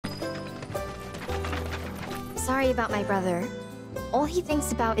Sorry about my brother. All he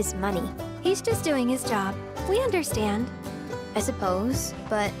thinks about is money. He's just doing his job. We understand. I suppose,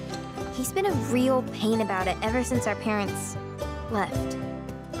 but he's been a real pain about it ever since our parents left.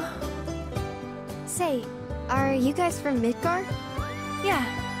 Say, are you guys from Midgar? Yeah,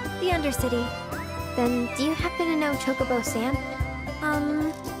 the Undercity. Then do you happen to know Chocobo Sam?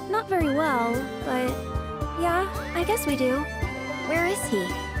 Not very well, but yeah, I guess we do. Where is he?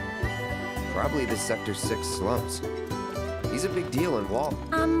 Probably the Sector 6 slums. He's a big deal in Wall.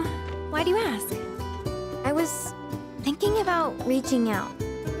 Why do you ask? I was thinking about reaching out.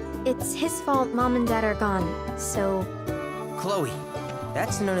 It's his fault Mom and Dad are gone, so... Chloe,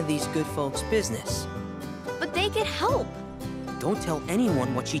 that's none of these good folks' business. But they could help! Don't tell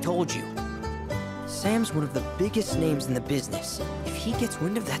anyone what she told you. Sam's one of the biggest names in the business. If he gets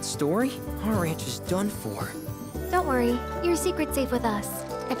wind of that story, our ranch is done for. Don't worry, your secret's safe with us.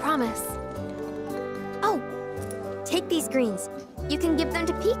 I promise. Oh! Take these greens. You can give them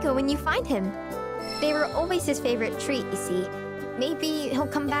to Pico when you find him. They were always his favorite treat, you see. Maybe he'll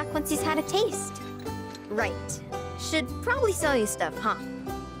come back once he's had a taste. Right. Should probably sell you stuff, huh?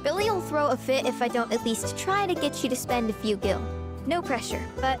 Billy'll throw a fit if I don't at least try to get you to spend a few gil. No pressure,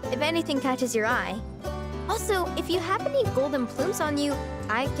 but if anything catches your eye... Also, if you have any golden plumes on you,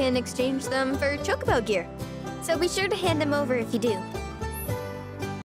 I can exchange them for Chocobo gear. So be sure to hand them over if you do.